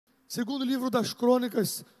Segundo livro das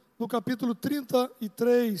Crônicas, no capítulo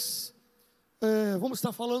 33, vamos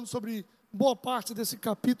estar falando sobre boa parte desse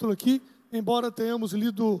capítulo aqui, embora tenhamos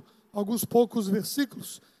lido alguns poucos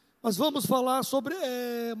versículos, mas vamos falar sobre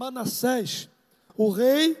Manassés, o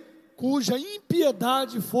rei cuja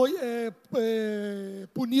impiedade foi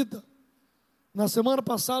punida. Na semana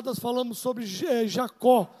passada falamos sobre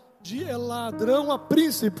Jacó, de ladrão a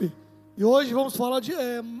príncipe, e hoje vamos falar de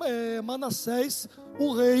Manassés,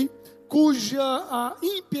 o rei cuja a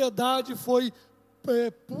impiedade foi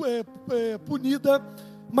punida,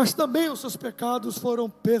 mas também os seus pecados foram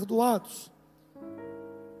perdoados.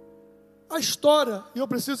 A história, e eu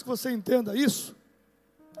preciso que você entenda isso,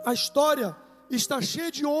 a história está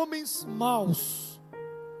cheia de homens maus.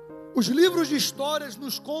 Os livros de histórias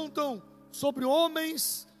nos contam sobre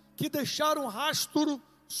homens que deixaram rastro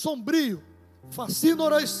sombrio,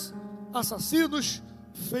 facínoras, assassinos,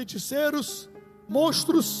 feiticeiros,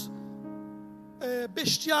 monstros,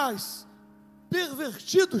 bestiais,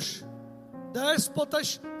 pervertidos,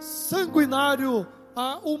 déspotas, sanguinário.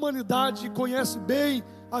 A humanidade conhece bem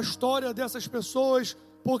a história dessas pessoas,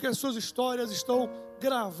 porque as suas histórias estão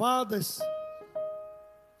gravadas.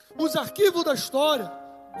 Os arquivos da história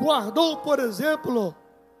guardou, por exemplo,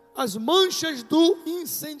 as manchas do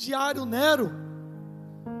incendiário Nero.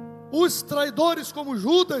 Os traidores como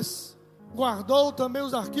Judas guardou também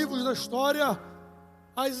os arquivos da história,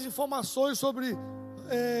 as informações sobre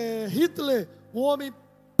Hitler, um homem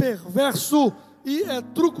perverso e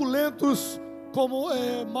truculentos como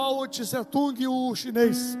Mao Tse-tung, o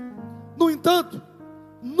chinês. No entanto,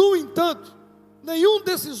 nenhum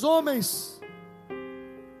desses homens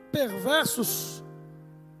perversos,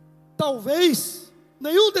 talvez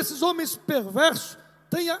nenhum desses homens perversos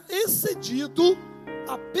tenha excedido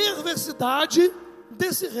a perversidade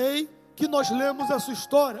desse rei que nós lemos a sua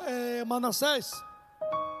história, Manassés.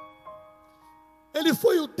 Ele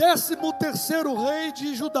foi o 13º rei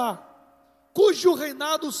de Judá, cujo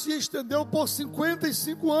reinado se estendeu por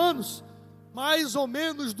 55 anos, mais ou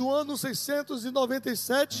menos do ano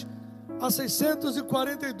 697 a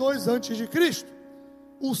 642 a.C.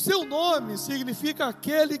 O seu nome significa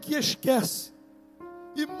aquele que esquece.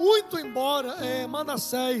 E muito embora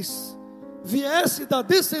Manassés viesse da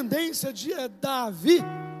descendência de Davi,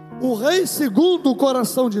 o rei segundo o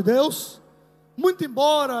coração de Deus, muito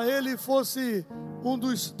embora ele fosse um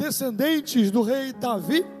dos descendentes do rei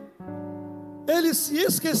Davi, ele se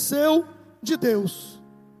esqueceu de Deus.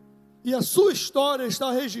 E a sua história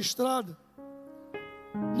está registrada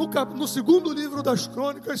no segundo livro das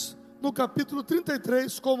Crônicas, no capítulo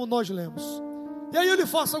 33, como nós lemos. E aí eu lhe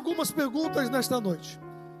faço algumas perguntas nesta noite.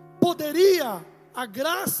 Poderia a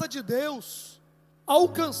graça de Deus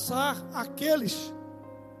alcançar aqueles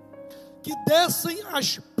que descem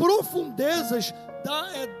às profundezas da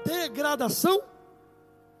degradação?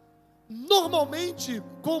 Normalmente,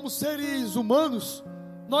 como seres humanos,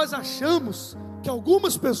 nós achamos que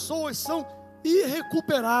algumas pessoas são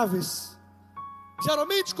irrecuperáveis.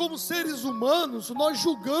 Geralmente, como seres humanos, nós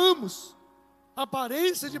julgamos a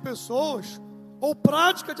aparência de pessoas ou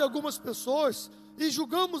prática de algumas pessoas e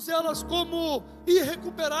julgamos elas como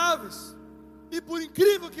irrecuperáveis. E por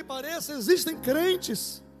incrível que pareça, existem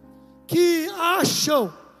crentes que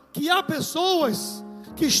acham que há pessoas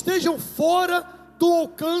que estejam fora do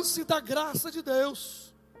alcance da graça de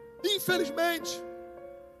Deus. Infelizmente,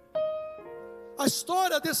 a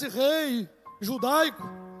história desse rei judaico,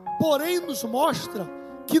 porém, nos mostra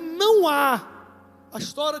que não há. A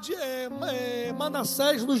história de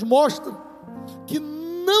Manassés nos mostra que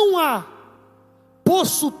não há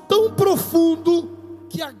poço tão profundo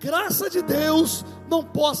que a graça de Deus não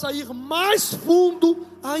possa ir mais fundo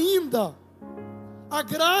ainda. A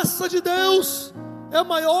graça de Deus é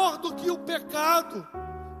maior do que o pecado,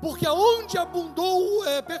 porque onde abundou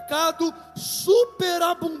o pecado,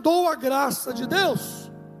 superabundou a graça de Deus.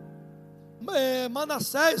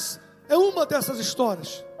 Manassés é uma dessas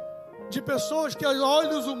histórias, de pessoas que aos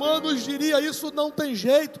olhos humanos diria: isso não tem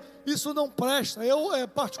jeito, isso não presta. Eu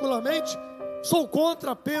particularmente sou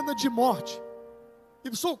contra a pena de morte,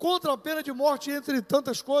 e sou contra a pena de morte entre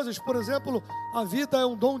tantas coisas. Por exemplo, a vida é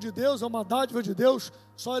um dom de Deus, é uma dádiva de Deus,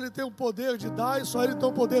 só Ele tem o poder de dar e só Ele tem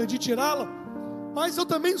o poder de tirá-la. Mas eu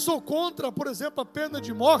também sou contra, por exemplo, a pena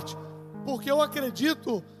de morte, porque eu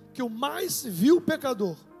acredito que o mais vil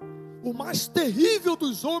pecador, o mais terrível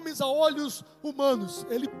dos homens a olhos humanos,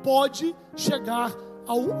 ele pode chegar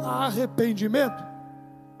ao arrependimento.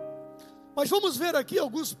 Mas vamos ver aqui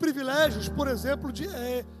alguns privilégios, por exemplo, de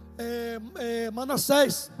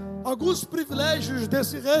Manassés, alguns privilégios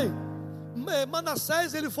desse rei.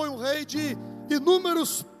 Manassés, ele foi um rei de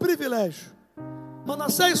inúmeros privilégios.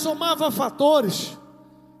 Manassés somava fatores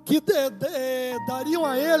que dariam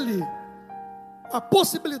a ele a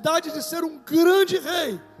possibilidade de ser um grande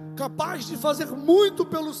rei, capaz de fazer muito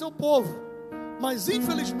pelo seu povo. Mas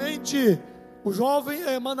infelizmente o jovem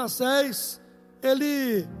Manassés,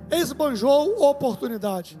 ele esbanjou a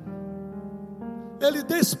oportunidade. Ele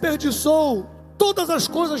desperdiçou todas as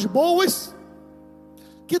coisas boas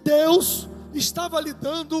que Deus estava lhe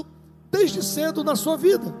dando desde cedo na sua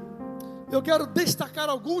vida. Eu quero destacar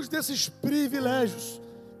alguns desses privilégios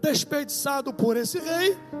desperdiçados por esse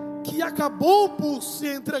rei, que acabou por se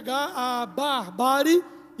entregar à barbárie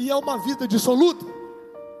e a uma vida dissoluta.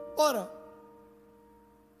 Ora,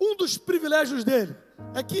 um dos privilégios dele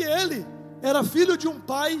é que ele era filho de um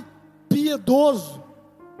pai piedoso.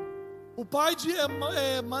 O pai de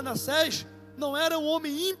Manassés não era um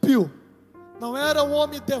homem ímpio, não era um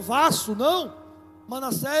homem devasso, não.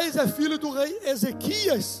 Manassés é filho do rei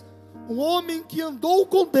Ezequias, um homem que andou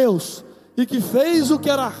com Deus e que fez o que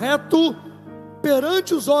era reto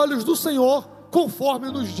perante os olhos do Senhor, conforme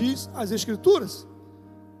nos diz as Escrituras.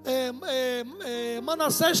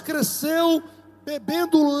 Manassés cresceu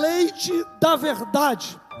bebendo o leite da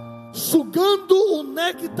verdade, sugando o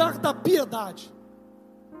néctar da piedade.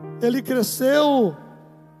 Ele cresceu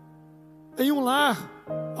em um lar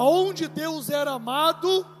onde Deus era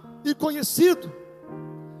amado e conhecido,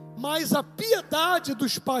 mas a piedade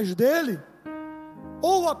dos pais dele,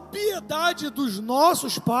 ou a piedade dos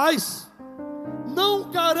nossos pais, não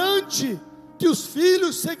garante que os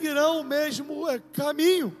filhos seguirão o mesmo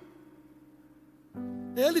caminho.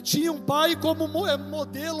 Ele tinha um pai como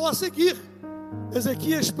modelo a seguir.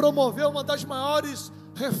 Ezequias promoveu uma das maiores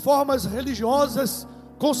reformas religiosas,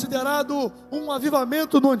 considerado um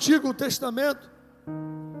avivamento no Antigo Testamento.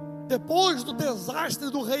 Depois do desastre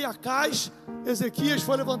do rei Acais, Ezequias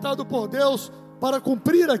foi levantado por Deus para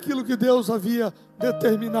cumprir aquilo que Deus havia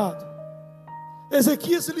determinado.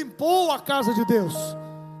 Ezequias limpou a casa de Deus,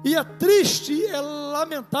 e é triste, é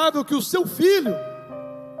lamentável que o seu filho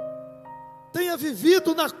tenha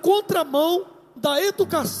vivido na contramão da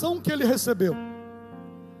educação que ele recebeu.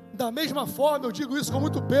 Da mesma forma, eu digo isso com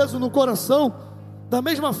muito peso no coração, da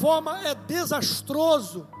mesma forma é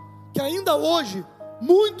desastroso que ainda hoje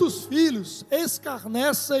muitos filhos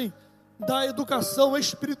escarnecem da educação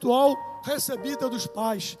espiritual recebida dos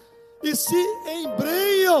pais e se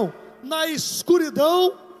embrenham na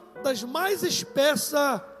escuridão das mais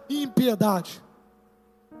espessa impiedade.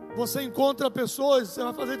 Você encontra pessoas, você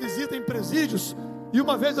vai fazer visita em presídios, e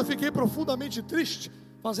uma vez eu fiquei profundamente triste,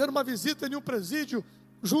 fazendo uma visita em um presídio,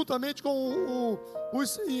 juntamente com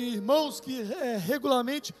os irmãos que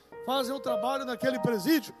regularmente fazem o trabalho naquele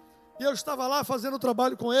presídio, e eu estava lá fazendo o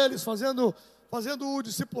trabalho com eles, fazendo o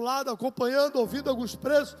discipulado, acompanhando, ouvindo alguns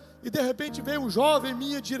presos, e de repente veio um jovem em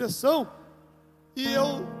minha direção, e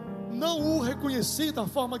eu não o reconheci da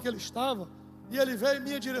forma que ele estava, e ele veio em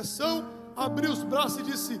minha direção, abriu os braços e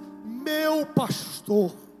disse: meu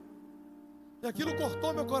pastor. E aquilo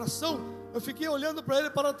cortou meu coração. Eu fiquei olhando para ele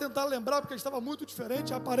para tentar lembrar, porque ele estava muito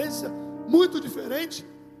diferente, a aparência muito diferente,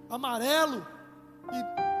 amarelo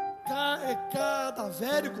e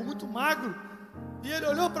cadavérico, muito magro. E ele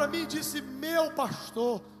olhou para mim e disse: meu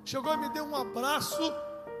pastor. Chegou e me deu um abraço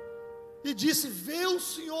e disse: vê o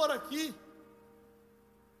senhor aqui.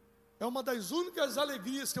 É uma das únicas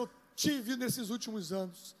alegrias que eu tive nesses últimos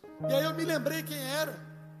anos. E aí eu me lembrei quem era.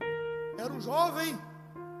 Era um jovem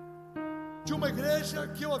de uma igreja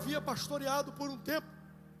que eu havia pastoreado por um tempo.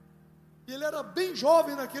 E ele era bem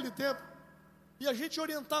jovem naquele tempo. E a gente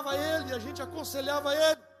orientava ele, a gente aconselhava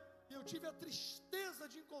ele. E eu tive a tristeza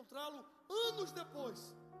de encontrá-lo anos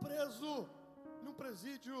depois, preso num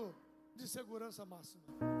presídio de segurança máxima.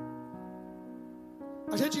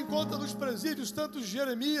 A gente encontra nos presídios tantos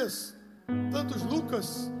Jeremias, tantos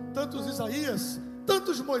Lucas, tantos Isaías,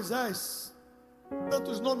 tantos Moisés,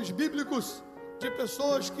 tantos nomes bíblicos de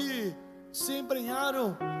pessoas que se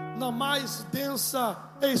embrenharam na mais densa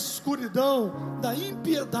escuridão da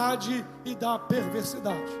impiedade e da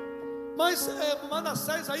perversidade. Mas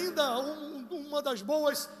Manassés ainda, uma das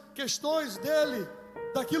boas questões dele,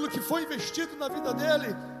 daquilo que foi investido na vida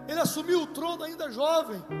dele, ele assumiu o trono ainda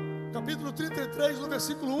jovem. Capítulo 33, no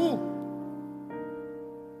versículo 1,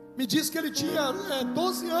 me diz que ele tinha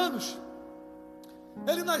 12 anos.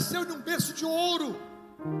 Ele nasceu de um berço de ouro,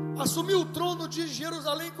 assumiu o trono de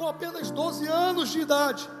Jerusalém com apenas 12 anos de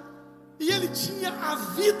idade, e ele tinha a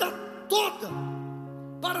vida toda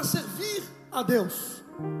para servir a Deus,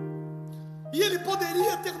 e ele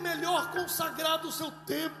poderia ter melhor consagrado o seu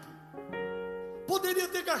tempo, poderia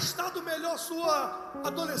ter gastado melhor sua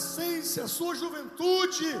adolescência, sua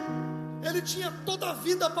juventude, Ele tinha toda a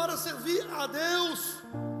vida para servir a Deus.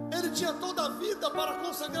 Ele tinha toda a vida para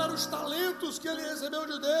consagrar os talentos que ele recebeu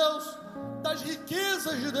de Deus, das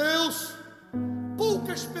riquezas de Deus.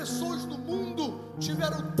 Poucas pessoas no mundo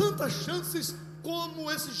tiveram tantas chances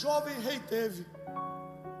como esse jovem rei teve.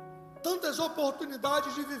 Tantas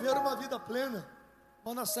oportunidades de viver uma vida plena.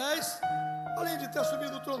 Manassés, além de ter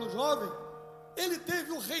assumido o trono jovem, ele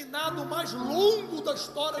teve o reinado mais longo da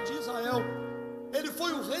história de Israel. Ele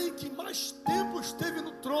foi o rei que mais tempo esteve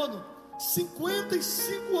no trono,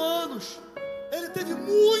 55 anos. Ele teve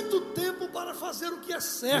muito tempo para fazer o que é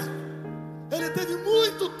certo. Ele teve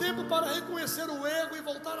muito tempo para reconhecer o erro e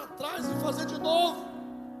voltar atrás e fazer de novo.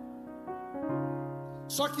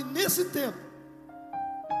 Só que nesse tempo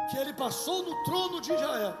que ele passou no trono de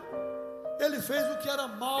Israel, ele fez o que era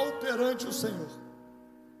mal perante o Senhor.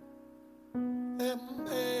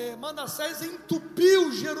 Manassés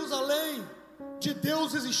entupiu Jerusalém de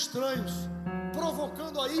deuses estranhos,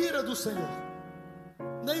 provocando a ira do Senhor.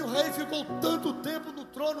 Nem o rei ficou tanto tempo no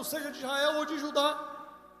trono, seja de Israel ou de Judá.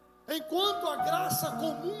 Enquanto a graça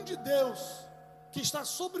comum de Deus, que está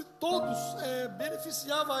sobre todos,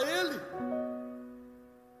 beneficiava a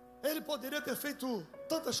ele poderia ter feito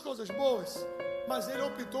tantas coisas boas, mas ele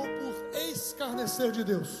optou por escarnecer de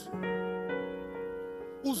Deus.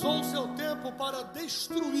 Usou o seu tempo para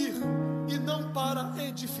destruir e não para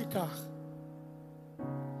edificar.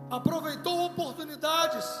 Aproveitou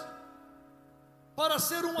oportunidades para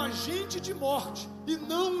ser um agente de morte e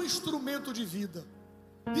não um instrumento de vida.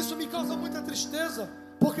 Isso me causa muita tristeza,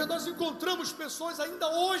 porque nós encontramos pessoas ainda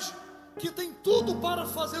hoje que têm tudo para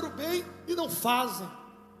fazer o bem e não fazem.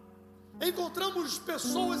 Encontramos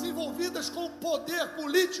pessoas envolvidas com poder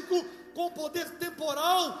político, com poder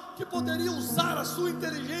temporal, que poderiam usar a sua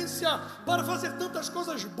inteligência para fazer tantas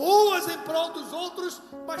coisas boas em prol dos outros,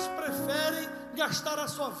 mas preferem gastar a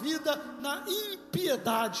sua vida na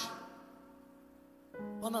impiedade.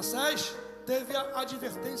 Manassés teve a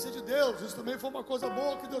advertência de Deus. Isso também foi uma coisa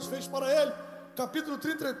boa que Deus fez para ele. Capítulo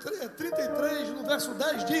 33, no verso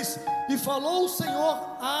 10 diz: e falou o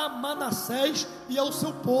Senhor a Manassés e ao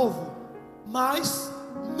seu povo, mas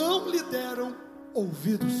não lhe deram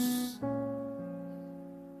ouvidos.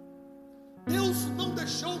 Deus não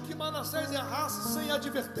deixou que Manassés errasse sem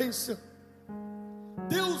advertência.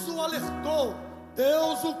 Deus o alertou,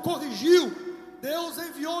 Deus o corrigiu, Deus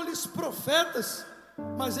enviou-lhes profetas,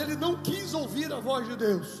 mas ele não quis ouvir a voz de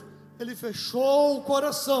Deus. Ele fechou o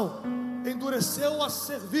coração, endureceu a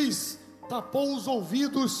cerviz, tapou os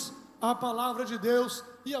ouvidos à palavra de Deus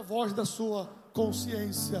e à voz da sua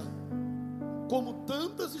consciência, como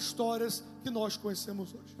tantas histórias que nós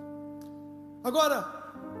conhecemos hoje. Agora,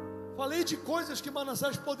 falei de coisas que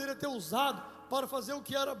Manassés poderia ter usado para fazer o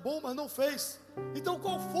que era bom, mas não fez. Então,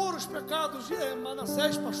 quais foram os pecados de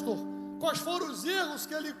Manassés, pastor? Quais foram os erros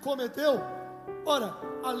que ele cometeu? Ora,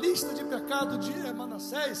 a lista de pecado de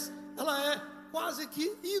Manassés, ela é quase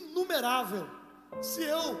que inumerável. Se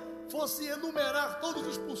eu fosse enumerar todos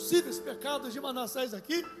os possíveis pecados de Manassés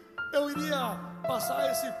aqui, eu iria passar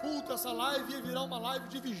esse culto, essa live, ia virar uma live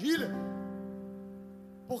de vigília.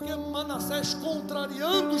 Porque Manassés,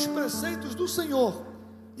 contrariando os preceitos do Senhor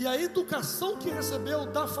e a educação que recebeu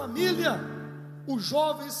da família, o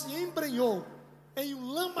jovem se embrenhou em um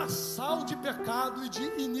lamaçal de pecado e de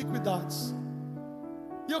iniquidades.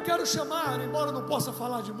 E eu quero chamar, embora não possa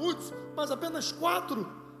falar de muitos, mas apenas 4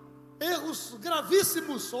 erros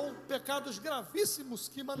gravíssimos ou pecados gravíssimos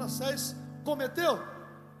que Manassés cometeu.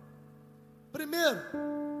 Primeiro,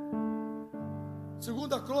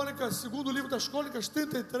 segundo livro das Crônicas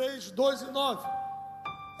 33, 2 e 9.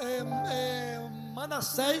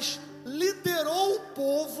 Manassés liderou o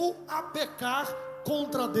povo a pecar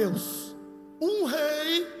contra Deus. Um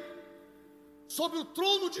rei sobre o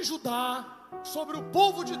trono de Judá, sobre o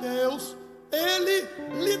povo de Deus, ele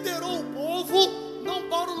liderou o povo não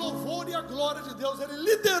para o louvor e a glória de Deus, ele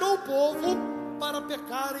liderou o povo para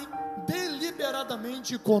pecarem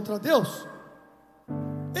deliberadamente contra Deus.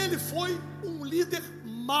 Ele foi um líder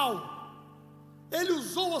mau. Ele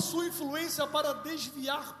usou a sua influência para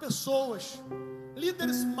desviar pessoas.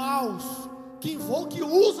 Líderes maus que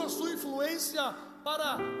usam a sua influência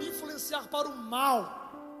para influenciar para o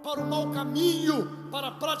mau caminho,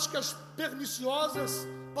 para práticas perniciosas,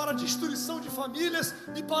 para a destruição de famílias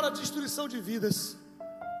e para a destruição de vidas.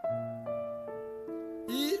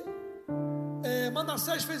 E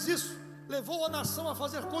Manassés fez isso, levou a nação a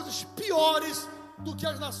fazer coisas piores do que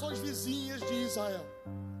as nações vizinhas de Israel.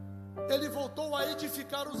 Ele voltou a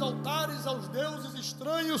edificar os altares aos deuses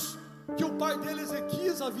estranhos que o pai dele,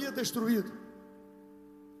 Ezequias, havia destruído.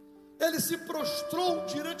 ele se prostrou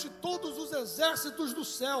diante de todos os exércitos do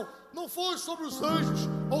céu. Não foi sobre os anjos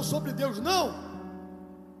ou sobre Deus, não.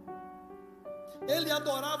 Ele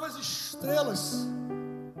adorava as estrelas.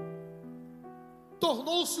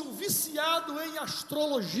 Tornou-se um viciado em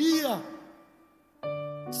astrologia.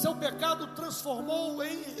 Seu pecado transformou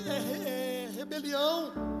em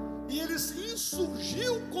rebelião, e ele se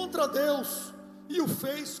insurgiu contra Deus e o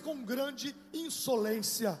fez com grande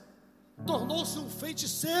insolência. Tornou-se um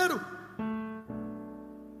feiticeiro.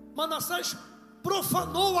 Manassés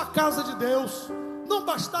profanou a casa de Deus. Não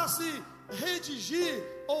bastasse redigir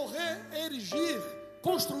ou reerigir,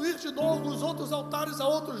 construir de novo os outros altares a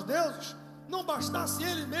outros deuses, não bastasse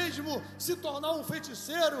ele mesmo se tornar um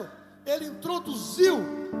feiticeiro, ele introduziu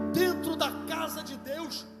dentro da casa de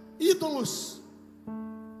Deus ídolos.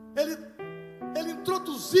 Ele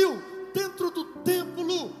introduziu dentro do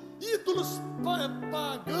templo ídolos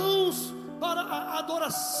pagãos para a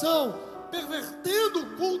adoração, pervertendo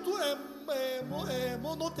o culto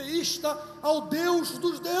monoteísta ao Deus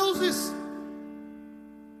dos deuses,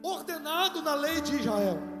 ordenado na lei de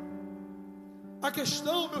Israel. A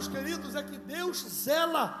questão, meus queridos, é que Deus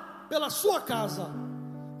zela pela sua casa.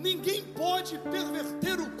 Ninguém pode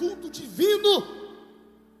perverter o culto divino.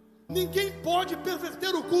 Ninguém pode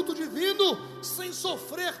perverter o culto divino sem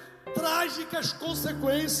sofrer trágicas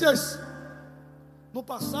consequências. No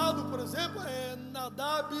passado, por exemplo,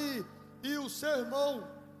 Nadab e o seu irmão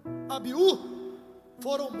Abiú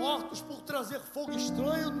foram mortos por trazer fogo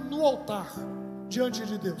estranho no altar diante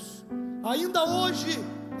de Deus. Ainda hoje,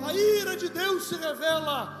 a ira de Deus se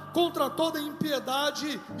revela contra toda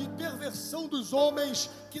impiedade e perversão dos homens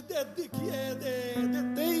que detêm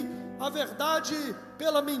a verdade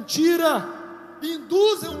pela mentira e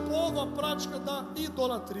induzem o povo à prática da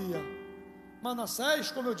idolatria.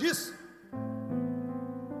 Manassés, como eu disse,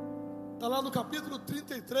 está lá no capítulo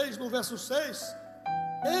 33, no verso 6,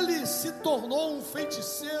 ele se tornou um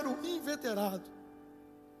feiticeiro inveterado.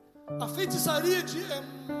 A feitiçaria de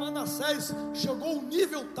Manassés chegou a um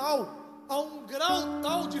nível tal, a um grau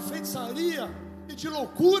tal de feitiçaria e de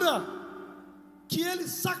loucura, que ele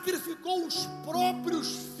sacrificou os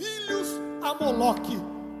próprios filhos a Moloque.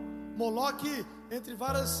 Moloque, entre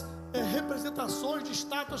várias representações de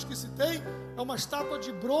estátuas que se tem, é uma estátua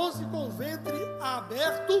de bronze com o ventre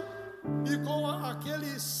aberto e com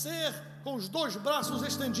aquele ser com os dois braços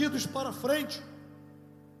estendidos para frente.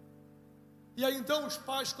 E aí então os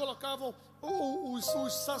pais colocavam,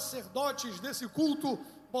 os sacerdotes desse culto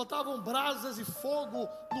botavam brasas e fogo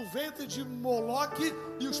no ventre de Moloque,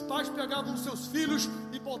 e os pais pegavam os seus filhos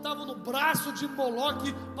e botavam no braço de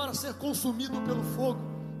Moloque para ser consumido pelo fogo.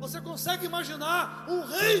 Você consegue imaginar um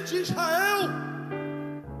rei de Israel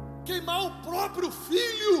queimar o próprio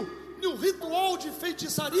filho em um ritual de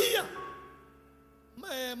feitiçaria?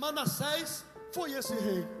 Manassés foi esse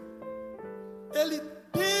rei. Ele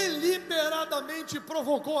deliberadamente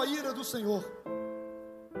provocou a ira do Senhor.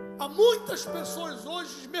 Há muitas pessoas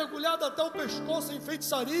hoje mergulhadas até o pescoço em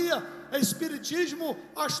feitiçaria, espiritismo,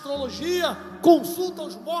 astrologia, consulta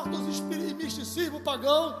aos mortos e misticismo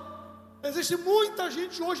pagão. Existe muita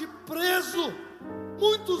gente hoje preso,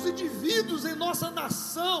 muitos indivíduos em nossa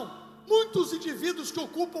nação, muitos indivíduos que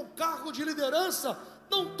ocupam cargo de liderança,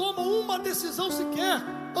 não tomam uma decisão sequer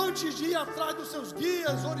antes de ir atrás dos seus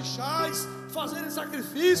guias, orixás, fazerem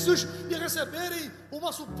sacrifícios e receberem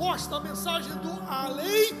uma suposta mensagem do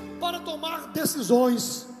além para tomar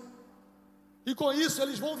decisões. E com isso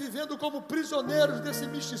eles vão vivendo como prisioneiros desse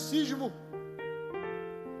misticismo.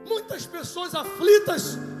 Muitas pessoas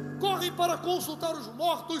aflitas correm para consultar os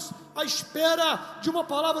mortos à espera de uma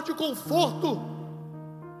palavra de conforto.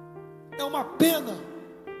 É uma pena,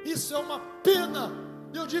 isso é uma pena.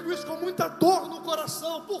 Eu digo isso com muita dor no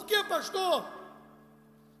coração. Por quê, pastor?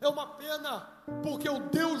 É uma pena, porque o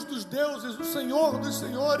Deus dos deuses, o Senhor dos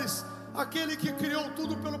senhores, aquele que criou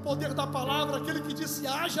tudo pelo poder da palavra, aquele que disse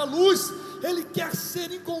haja luz, Ele quer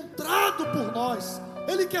ser encontrado por nós,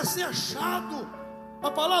 Ele quer ser achado.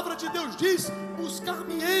 A palavra de Deus diz: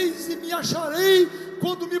 buscar-me-eis e me acharei,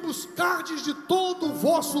 quando me buscardes de todo o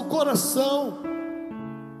vosso coração.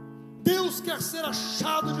 Deus quer ser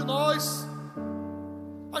achado de nós.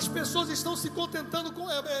 As pessoas estão se contentando com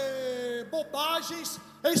bobagens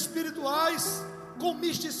espirituais, com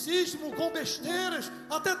misticismo, com besteiras,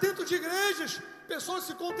 até dentro de igrejas. Pessoas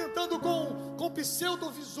se contentando com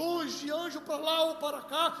pseudovisões de anjo para lá ou para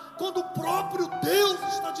cá, quando o próprio Deus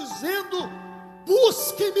está dizendo: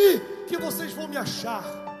 busque-me que vocês vão me achar,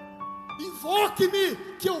 invoque-me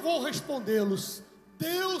que eu vou respondê-los.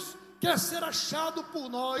 Deus quer ser achado por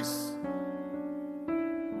nós.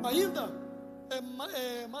 Ainda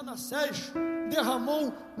Manassés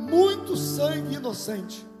derramou muito sangue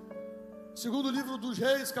inocente. Segundo o livro dos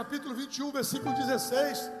Reis, capítulo 21, versículo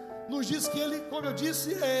 16, nos diz que ele, como eu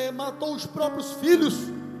disse, matou os próprios filhos,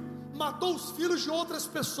 matou os filhos de outras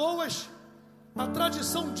pessoas. A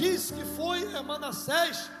tradição diz que foi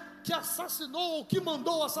Manassés que assassinou, ou que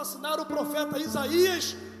mandou assassinar o profeta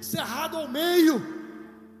Isaías, cerrado ao meio.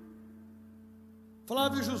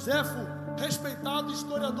 Flávio Joséfo, respeitado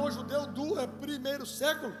historiador judeu do primeiro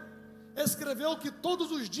século, escreveu que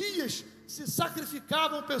todos os dias se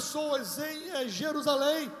sacrificavam pessoas em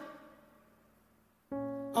Jerusalém,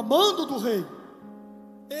 a mando do rei.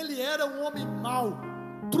 Ele era um homem mau,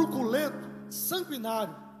 truculento,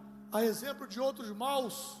 sanguinário, a exemplo de outros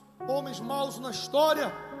homens maus na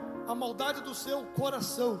história. A maldade do seu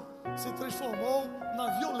coração se transformou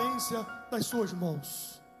na violência das suas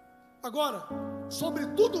mãos. Agora, sobre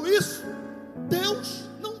tudo isso, Deus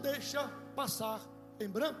não deixa passar em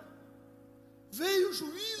branco. Veio o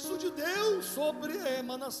juízo de Deus sobre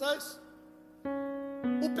Manassés.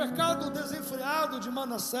 O pecado desenfreado de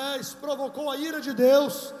Manassés provocou a ira de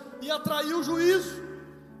Deus e atraiu o juízo.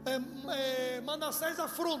 Manassés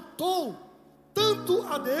afrontou tanto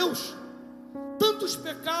a Deus, tantos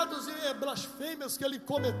pecados e blasfêmias que ele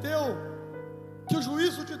cometeu, que o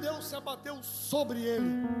juízo de Deus se abateu sobre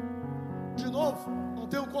ele. De novo, não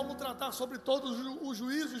tenho como tratar sobre todos os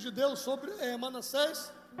juízos de Deus sobre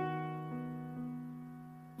Manassés,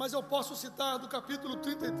 mas eu posso citar do capítulo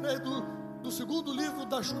 33 do segundo livro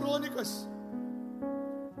das Crônicas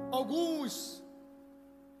alguns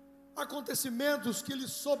acontecimentos que lhe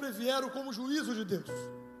sobrevieram como juízo de Deus.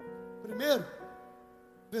 Primeiro,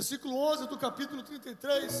 versículo 11 do capítulo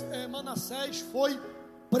 33, Manassés foi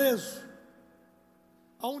preso.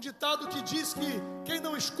 Há um ditado que diz que quem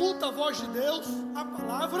não escuta a voz de Deus, a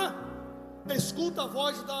palavra, escuta a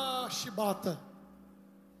voz da chibata.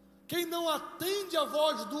 Quem não atende a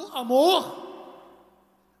voz do amor,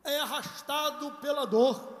 é arrastado pela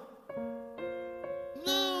dor.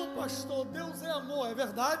 Não, pastor, Deus é amor, é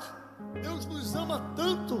verdade. Deus nos ama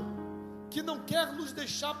tanto que não quer nos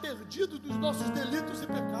deixar perdidos dos nossos delitos e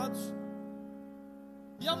pecados.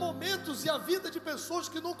 E há momentos e a vida de pessoas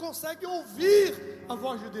que não conseguem ouvir a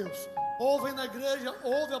voz de Deus. Ouvem na igreja,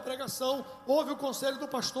 ouve a pregação, ouve o conselho do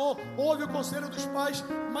pastor, ouve o conselho dos pais,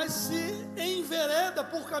 mas se envereda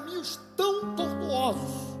por caminhos tão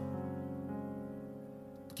tortuosos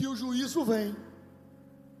que o juízo vem.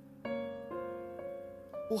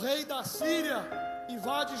 O rei da Síria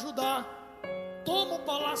invade Judá, toma o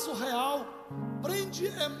palácio real,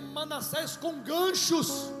 prende Manassés com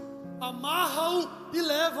ganchos, amarra-o e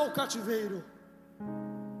leva ao cativeiro.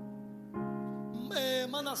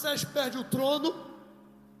 Manassés perde o trono,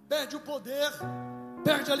 perde o poder,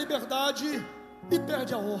 perde a liberdade e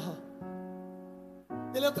perde a honra.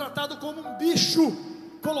 Ele é tratado como um bicho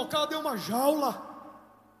colocado em uma jaula.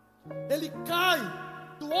 Ele cai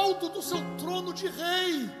do alto do seu trono de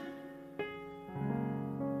rei,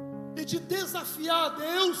 e de desafiar a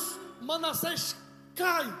Deus, Manassés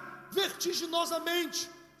cai vertiginosamente.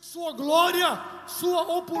 Sua glória, sua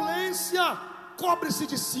opulência cobre-se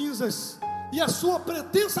de cinzas, e a sua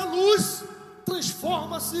pretensa luz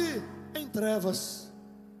transforma-se em trevas.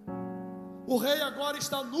 O rei agora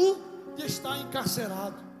está nu e está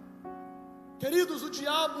encarcerado. Queridos, o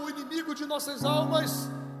diabo, o inimigo de nossas almas,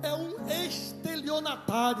 é um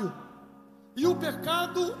estelionatário, e o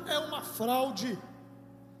pecado é uma fraude.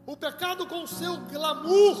 O pecado, com seu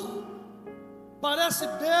glamour, parece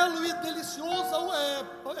belo e delicioso ao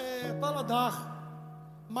paladar,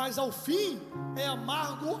 mas ao fim é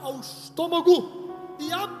amargo ao estômago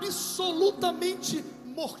e absolutamente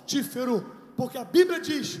mortífero, porque a Bíblia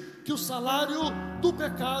diz que o salário do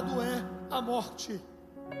pecado é a morte.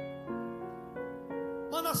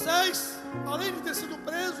 Manassés, além de ter sido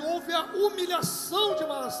preso, houve a humilhação de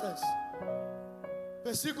Manassés.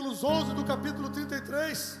 Versículos 11 do capítulo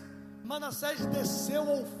 33, Manassés desceu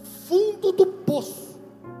ao fundo do poço.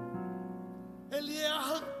 Ele é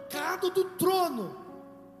arrancado do trono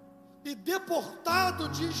e deportado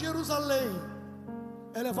de Jerusalém.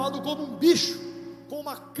 É levado como um bicho, com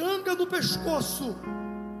uma canga no pescoço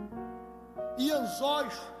e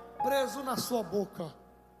anzóis preso na sua boca.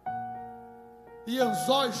 E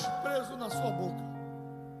anzóis preso na sua boca.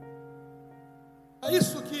 É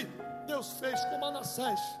isso que Deus fez com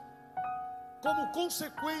Manassés, como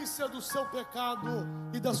consequência do seu pecado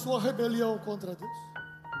e da sua rebelião contra Deus.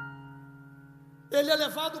 Ele é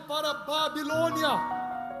levado para a Babilônia,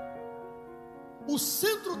 o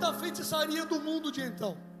centro da feitiçaria do mundo de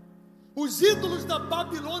então. Os ídolos da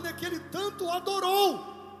Babilônia que ele tanto adorou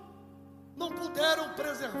não puderam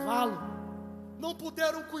preservá-lo. não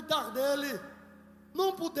puderam cuidar dele,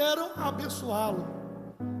 não puderam abençoá-lo.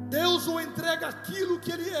 Deus o entrega aquilo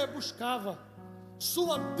que ele buscava.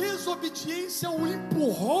 Sua desobediência o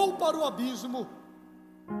empurrou para o abismo.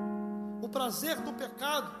 O prazer do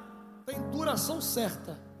pecado tem duração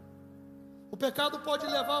certa. O pecado pode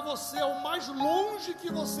levar você ao mais longe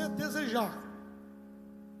que você desejar,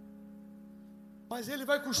 mas ele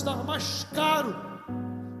vai custar mais caro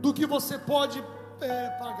do que você pode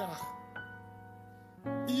pagar,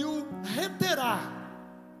 e o reterá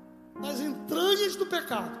nas entranhas do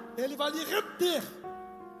pecado. Ele vai lhe reter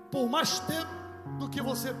por mais tempo do que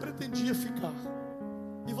você pretendia ficar.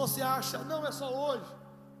 E você acha, não é só hoje,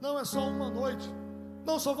 não é só uma noite,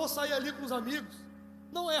 não, só vou sair ali com os amigos,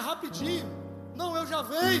 não, é rapidinho, não, eu já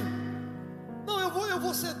venho, não, eu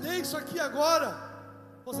vou ceder isso aqui agora.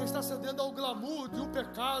 Você está cedendo ao glamour de um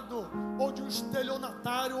pecado, ou de um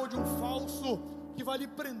estelionatário, ou de um falso, que vai lhe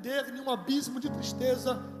prender em um abismo de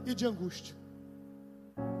tristeza e de angústia.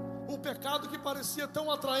 O pecado que parecia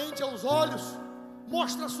tão atraente aos olhos,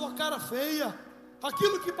 mostra a sua cara feia.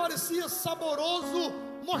 Aquilo que parecia saboroso,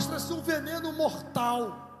 mostra-se um veneno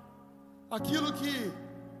mortal. Aquilo que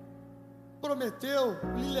prometeu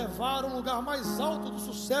lhe levar a um lugar mais alto do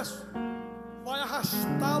sucesso, vai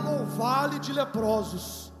arrastá-lo ao vale de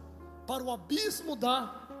leprosos, para o abismo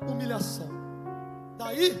da humilhação.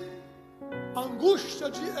 Daí, a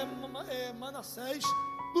angústia de Manassés,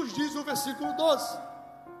 nos diz o versículo 12,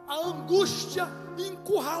 a angústia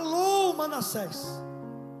encurralou Manassés.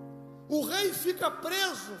 O rei fica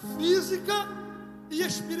preso física e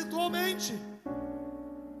espiritualmente.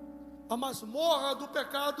 A masmorra do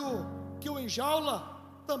pecado que o enjaula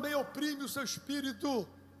também oprime o seu espírito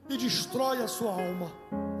e destrói a sua alma,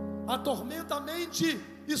 atormenta a mente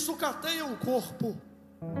e sucateia o corpo.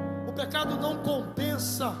 O pecado não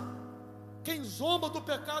compensa. Quem zomba do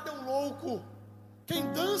pecado é um louco.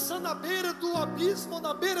 Quem dança na beira do abismo,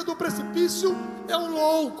 na beira do precipício, é um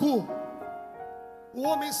louco. O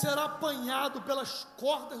homem será apanhado pelas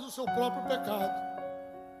cordas do seu próprio pecado.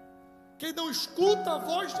 Quem não escuta a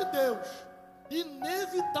voz de Deus,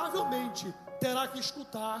 inevitavelmente terá que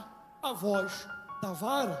escutar a voz da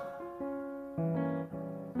vara.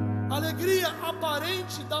 A alegria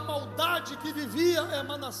aparente da maldade que vivia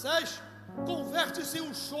Manassés converte-se em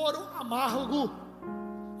um choro amargo.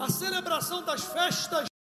 A celebração das festas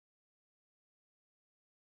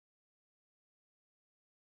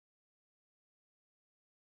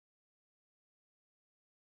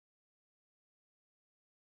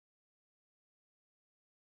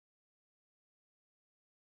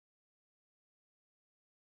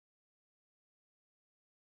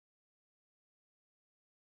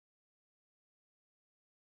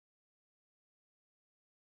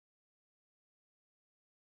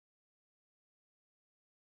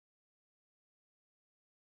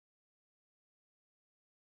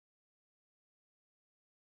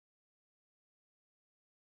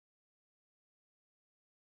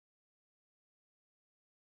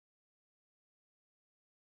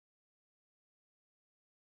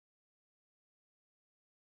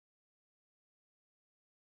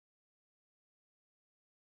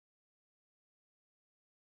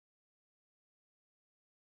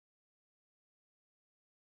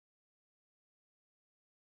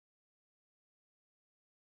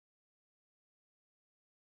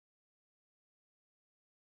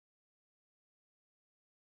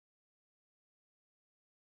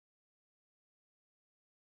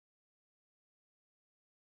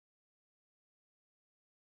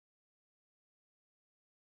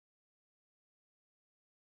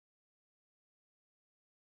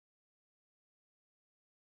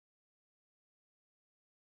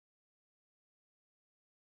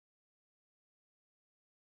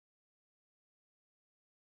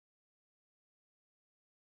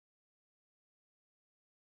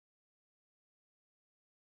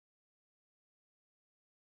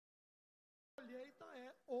colheita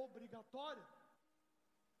é obrigatória.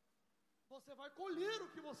 Você vai colher o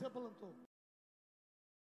que você plantou.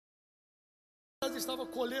 Ele estava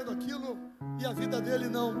colhendo aquilo e a vida dele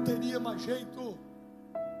não teria mais jeito,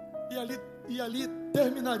 e ali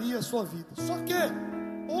terminaria a sua vida. Só que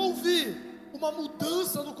houve uma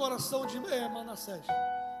mudança no coração de Manassés.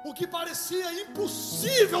 O que parecia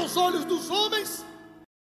impossível aos olhos dos homens,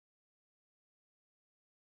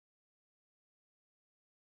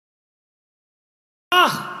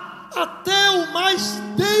 até o mais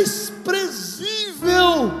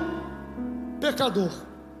desprezível pecador.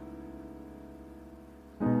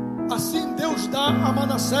 Assim Deus dá a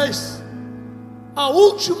Manassés a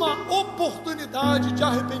última oportunidade de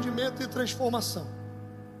arrependimento e transformação.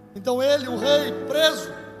 Então ele, o rei, preso,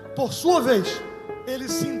 por sua vez, ele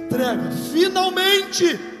se entrega.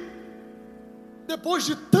 Finalmente, depois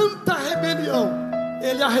de tanta rebelião,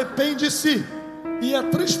 ele arrepende-se e é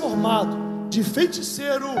transformado de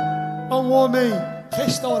feiticeiro a um homem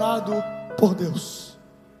restaurado por Deus.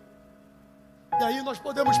 E aí nós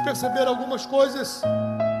podemos perceber algumas coisas.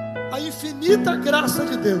 A infinita graça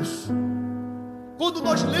de Deus. Quando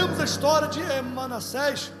nós lemos a história de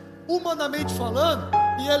Manassés, humanamente falando,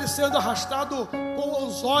 e ele sendo arrastado com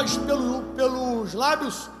os olhos pelos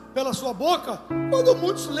lábios, pela sua boca, quando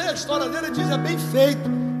muitos lêem a história dele, ele diz: é bem feito,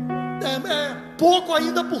 é pouco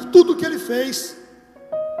ainda por tudo que ele fez.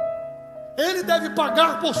 Ele deve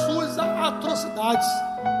pagar por suas atrocidades.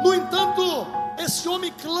 No entanto, esse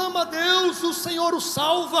homem clama a Deus, o Senhor o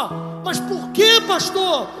salva. Mas por que,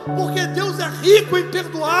 pastor? Porque Deus é rico em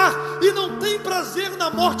perdoar e não tem prazer na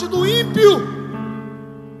morte do ímpio.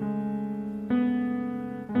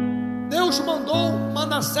 Deus mandou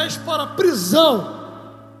Manassés para a prisão,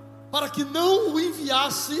 para que não o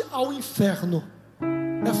enviasse ao inferno.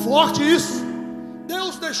 É forte isso.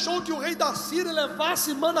 Deus deixou que o rei da Síria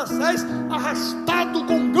levasse Manassés arrastado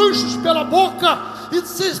com ganchos pela boca e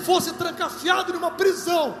se fosse trancafiado em uma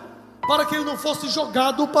prisão, para que ele não fosse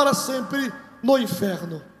jogado para sempre no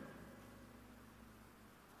inferno.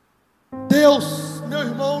 Deus, meu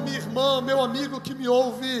irmão, minha irmã, meu amigo que me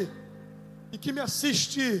ouve e que me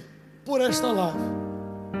assiste por esta live,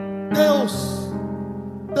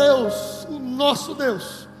 Deus, o nosso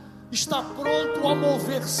Deus, está pronto a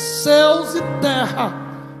mover céus e terra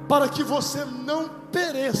para que você não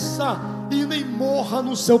pereça e nem morra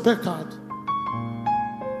no seu pecado.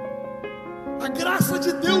 A graça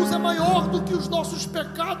de Deus é maior do que os nossos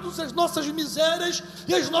pecados, as nossas misérias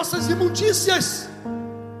e as nossas imundícias.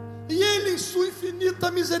 E Ele, em sua infinita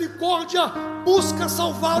misericórdia, busca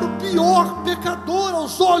salvar o pior pecador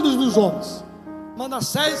aos olhos dos homens.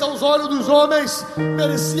 Manassés, aos olhos dos homens,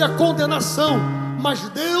 merecia condenação, mas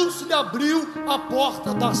Deus lhe abriu a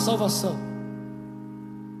porta da salvação.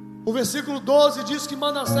 O versículo 12 diz que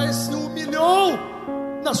Manassés se humilhou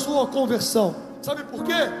na sua conversão. Sabe por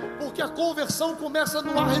quê? Porque a conversão começa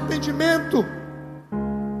no arrependimento,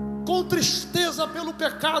 com tristeza pelo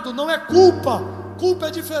pecado. Não é culpa. Culpa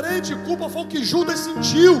é diferente. Culpa foi o que Judas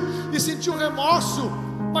sentiu, e sentiu remorso.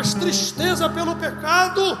 Mas tristeza pelo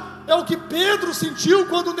pecado é o que Pedro sentiu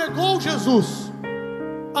quando negou Jesus.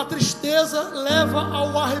 A tristeza leva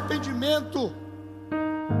ao arrependimento.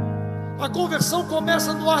 A conversão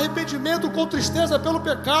começa no arrependimento, com tristeza pelo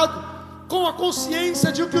pecado, com a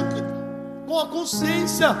consciência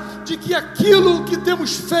de que aquilo que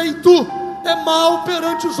temos feito é mal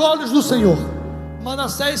perante os olhos do Senhor.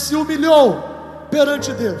 Manassés se humilhou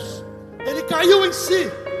perante Deus. Ele caiu em si,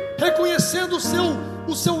 reconhecendo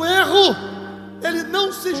o seu erro. Ele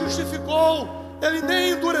não se justificou, ele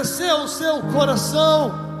nem endureceu o seu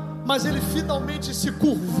coração, mas ele finalmente se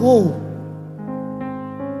curvou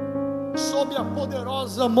sob a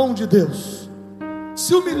poderosa mão de Deus.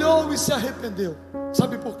 Se humilhou e se arrependeu.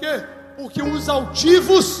 Sabe por quê? Porque os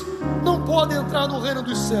altivos não podem entrar no reino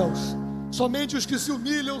dos céus. Somente os que se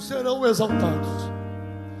humilham serão exaltados.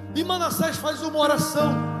 E Manassés faz uma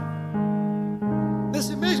oração.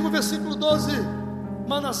 Nesse mesmo versículo 12,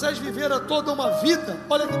 Manassés vivera toda uma vida.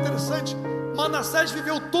 Olha que interessante. Manassés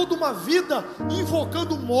viveu toda uma vida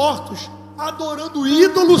invocando mortos, adorando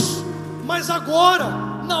ídolos. Mas agora,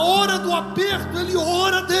 na hora do aperto, ele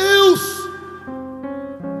ora a Deus,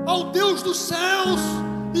 ao Deus dos céus.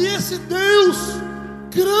 E esse Deus,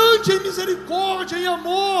 grande em misericórdia, em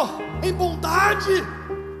amor, em bondade,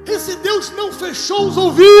 esse Deus não fechou os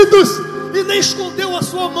ouvidos e nem escondeu a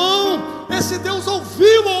sua mão. Esse Deus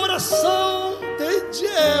ouviu a oração de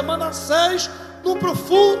Manassés no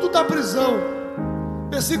profundo da prisão.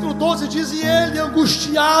 Versículo 12 diz: e ele,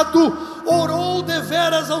 angustiado, orou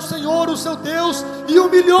deveras ao Senhor, o seu Deus, e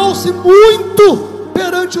humilhou-se muito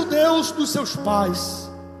perante o Deus dos seus pais.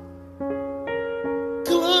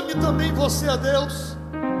 Clame também você a Deus,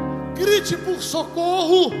 grite por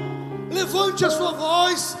socorro, levante a sua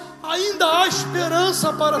voz. Ainda há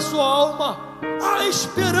esperança para a sua alma, há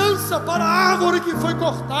esperança para a árvore que foi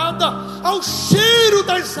cortada. Ao cheiro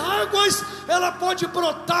das águas ela pode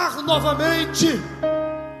brotar novamente.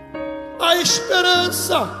 Há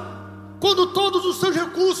esperança quando todos os seus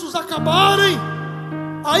recursos acabarem.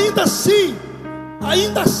 Ainda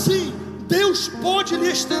assim Deus pode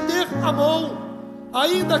lhe estender a mão.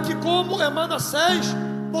 Ainda que, como Manassés,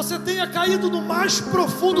 você tenha caído no mais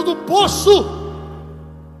profundo do poço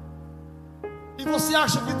e você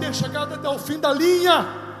acha que tem chegado até o fim da linha,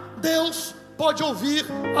 Deus pode ouvir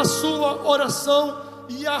a sua oração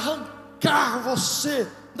e arrancar você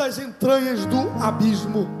das entranhas do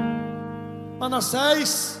abismo.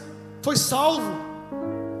 Manassés foi salvo.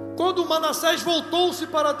 Quando Manassés voltou-se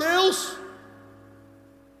para Deus,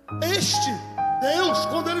 Deus,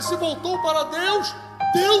 quando ele se voltou para Deus,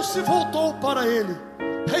 Deus se voltou para ele,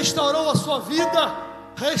 restaurou a sua vida,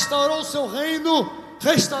 restaurou o seu reino,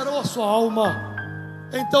 restaurou a sua alma.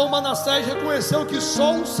 Então Manassés reconheceu que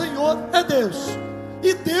só o Senhor é Deus,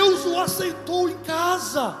 e Deus o aceitou em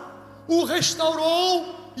casa, o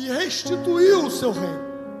restaurou e restituiu o seu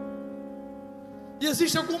reino. E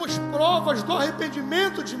existem algumas provas do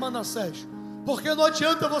arrependimento de Manassés, porque não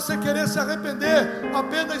adianta você querer se arrepender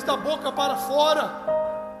apenas da boca para fora,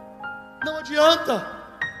 não adianta.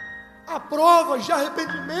 Há provas de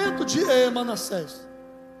arrependimento de Manassés.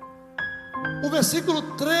 O versículo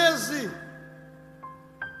 13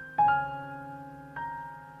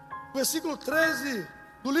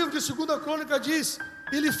 do livro de 2 Crônica diz: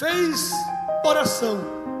 ele fez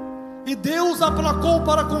oração, e Deus aplacou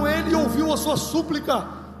para com ele e ouviu a sua súplica,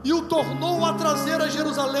 e o tornou a trazer a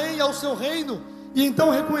Jerusalém e ao seu reino. E então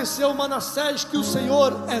reconheceu Manassés que o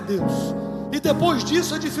Senhor é Deus. E depois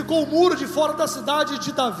disso edificou o muro de fora da cidade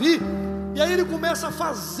de Davi. E aí ele começa a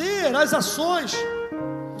fazer as ações.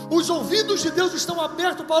 Os ouvidos de Deus estão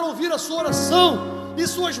abertos para ouvir a sua oração, e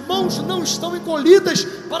suas mãos não estão encolhidas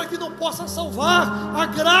para que não possa salvar. A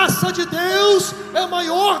graça de Deus é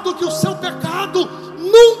maior do que o seu pecado.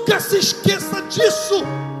 Nunca se esqueça disso.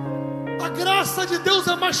 A graça de Deus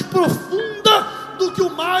é mais profunda do que o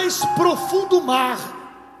mais profundo mar,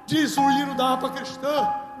 diz o hino da harpa cristã,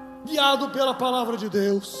 guiado pela palavra de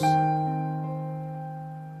Deus.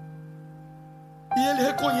 E ele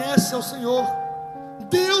reconhece ao Senhor.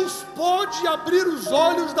 Deus pode abrir os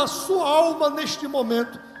olhos da sua alma neste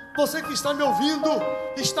momento. Você que está me ouvindo,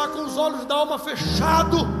 está com os olhos da alma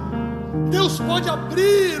fechados. Deus pode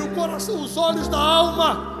abrir o coração, os olhos da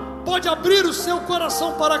alma, pode abrir o seu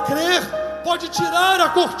coração para crer, pode tirar a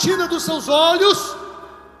cortina dos seus olhos,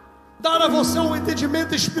 dar a você um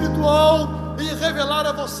entendimento espiritual e revelar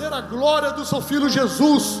a você a glória do seu Filho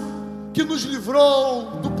Jesus, que nos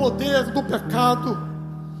livrou do poder do pecado.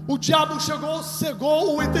 O diabo chegou,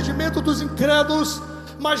 cegou o entendimento dos incrédulos,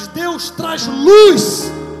 mas Deus traz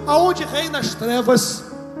luz aonde reina as trevas.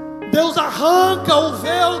 Deus arranca o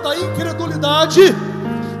véu da incredulidade.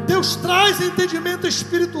 Deus traz entendimento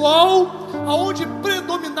espiritual aonde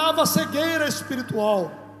predominava a cegueira espiritual.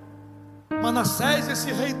 Manassés, esse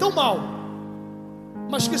rei tão mau,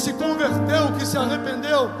 mas que se converteu, que se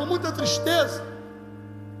arrependeu com muita tristeza,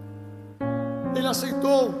 ele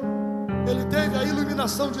aceitou, ele teve a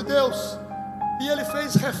iluminação de Deus e ele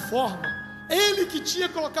fez reforma. Ele que tinha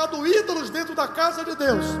colocado ídolos dentro da casa de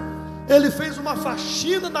Deus, ele fez uma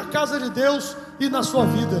faxina na casa de Deus e na sua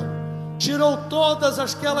vida. Tirou todas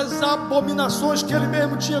aquelas abominações que ele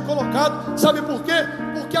mesmo tinha colocado. Sabe por quê?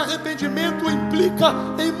 Porque arrependimento implica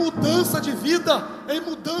em mudança de vida, em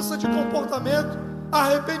mudança de comportamento.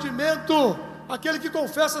 Arrependimento, aquele que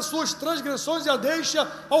confessa suas transgressões e a deixa,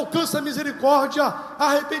 alcança a misericórdia.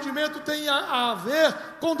 Arrependimento tem a ver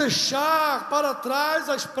com deixar para trás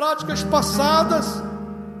as práticas passadas.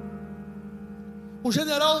 O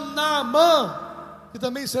general Naamã, que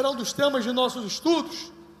também será um dos temas de nossos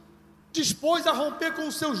estudos, dispôs a romper com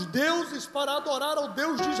os seus deuses para adorar ao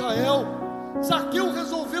Deus de Israel. Zaqueu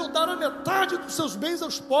resolveu dar a metade dos seus bens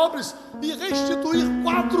aos pobres e restituir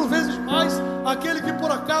 4 vezes mais aquele que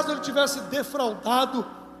por acaso ele tivesse defraudado.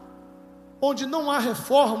 Onde não há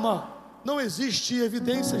reforma, não existe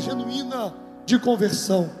evidência genuína de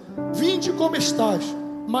conversão. Vinde como estás,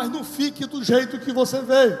 mas não fique do jeito que você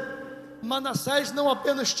veio. Manassés não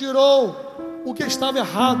apenas tirou o que estava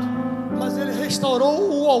errado, mas ele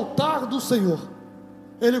restaurou o altar do Senhor.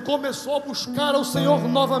 Ele começou a buscar ao Senhor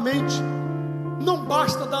novamente. Não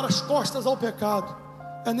basta dar as costas ao pecado,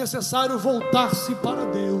 é necessário voltar-se para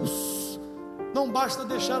Deus. Não basta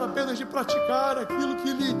deixar apenas de praticar aquilo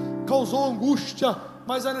que lhe causou angústia,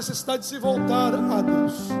 mas a necessidade de se voltar a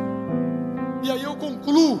Deus. E aí eu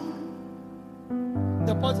concluo.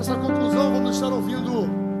 Depois dessa conclusão, vamos estar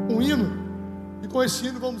ouvindo um hino, e com esse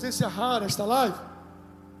hino vamos encerrar esta live.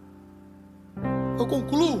 Eu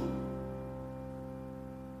concluo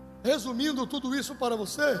resumindo tudo isso para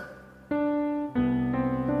você,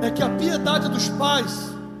 é que a piedade dos pais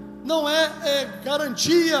não é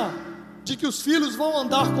garantia de que os filhos vão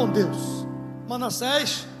andar com Deus.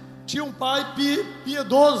 Manassés tinha um pai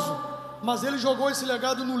piedoso, mas ele jogou esse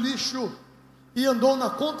legado no lixo e andou na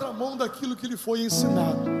contramão daquilo que lhe foi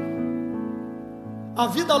ensinado. A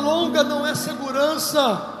vida longa não é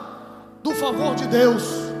segurança do favor de Deus.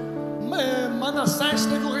 Manassés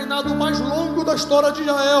teve o reinado mais longo da história de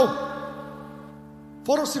Israel.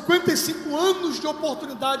 Foram 55 anos de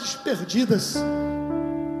oportunidades perdidas,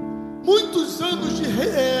 muitos anos de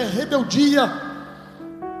rebeldia.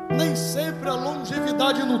 Nem sempre a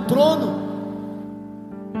longevidade no trono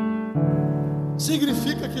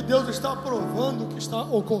significa que Deus está aprovando o que está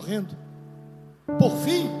ocorrendo. Por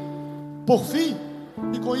fim,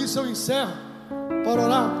 e com isso eu encerro, para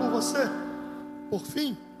orar por você. Por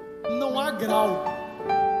fim, não há grau,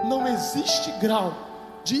 não existe grau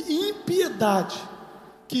de impiedade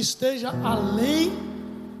que esteja além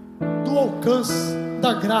do alcance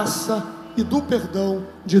da graça e do perdão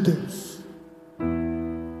de Deus.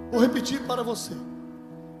 Vou repetir para você: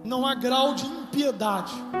 não há grau de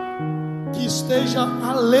impiedade que esteja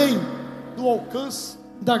além do alcance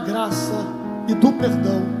da graça e do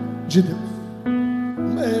perdão de Deus.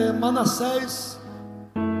 Manassés,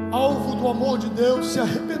 alvo do amor de Deus, se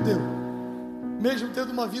arrependeu, mesmo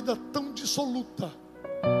tendo uma vida tão dissoluta,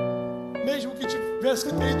 mesmo que tivesse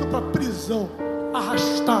que ter ido para a prisão,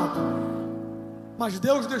 arrastado. Mas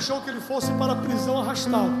Deus deixou que ele fosse para a prisão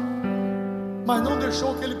arrastado, mas não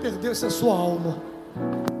deixou que ele perdesse a sua alma.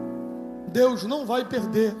 Deus não vai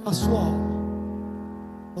perder a sua alma.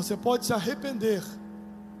 Você pode se arrepender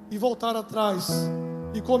e voltar atrás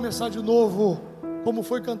e começar de novo, como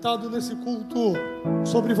foi cantado nesse culto,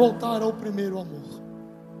 sobre voltar ao primeiro amor.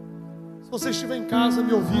 Se você estiver em casa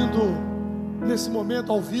me ouvindo nesse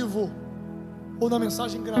momento ao vivo, ou na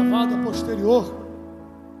mensagem gravada posterior,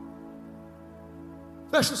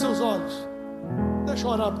 feche os seus olhos. Deixa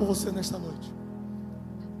eu orar por você nesta noite.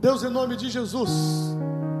 Deus, em nome de Jesus,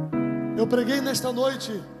 eu preguei nesta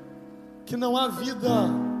noite que não há vida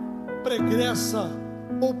pregressa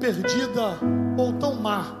ou perdida ou tão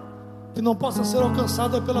má que não possa ser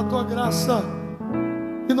alcançada pela tua graça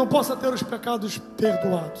e não possa ter os pecados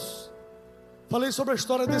perdoados. Falei sobre a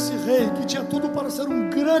história desse rei que tinha tudo para ser um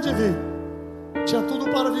grande rei, tinha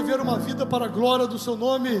tudo para viver uma vida para a glória do seu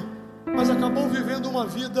nome, mas acabou vivendo uma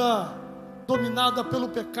vida dominada pelo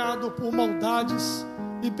pecado, por maldades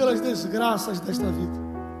e pelas desgraças desta vida.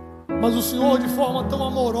 Mas o Senhor, de forma tão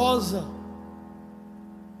amorosa,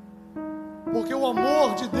 porque o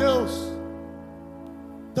amor de Deus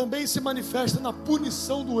também se manifesta na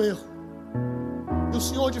punição do erro, e o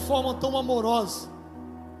Senhor, de forma tão amorosa,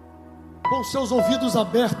 com seus ouvidos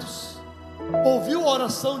abertos, ouviu a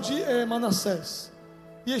oração de Manassés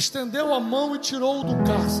e estendeu a mão e tirou-o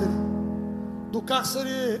do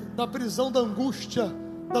cárcere da prisão, da angústia,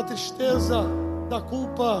 da tristeza, da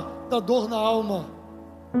culpa, da dor na alma.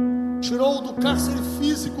 Tirou-o do cárcere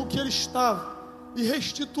físico que ele estava e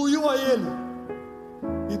restituiu a ele,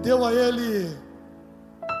 e deu a ele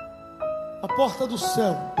a porta do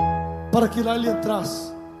céu, para que lá ele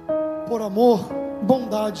entrasse, por amor,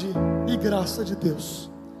 bondade e graça de Deus.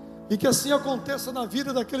 E que assim aconteça na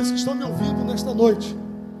vida daqueles que estão me ouvindo nesta noite,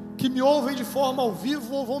 que me ouvem de forma ao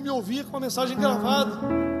vivo ou vão me ouvir com a mensagem gravada.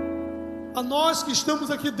 A nós que estamos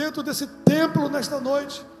aqui dentro desse templo nesta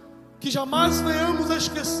noite, que jamais venhamos a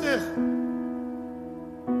esquecer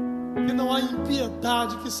que não há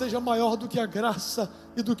impiedade que seja maior do que a graça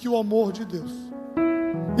e do que o amor de Deus,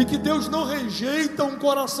 e que Deus não rejeita um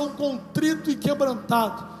coração contrito e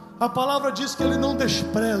quebrantado. A palavra diz que Ele não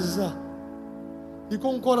despreza, e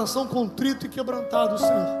com um coração contrito e quebrantado,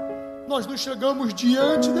 Senhor, nós nos chegamos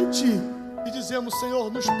diante de Ti e dizemos: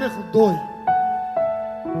 Senhor, nos perdoe,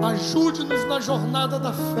 ajude-nos na jornada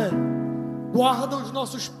da fé, guarda os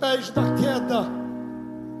nossos pés da queda,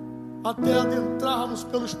 até adentrarmos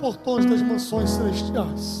pelos portões das mansões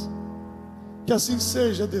celestiais. Que assim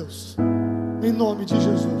seja, Deus, em nome de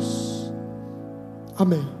Jesus.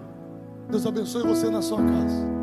 Amém. Deus abençoe você na sua casa.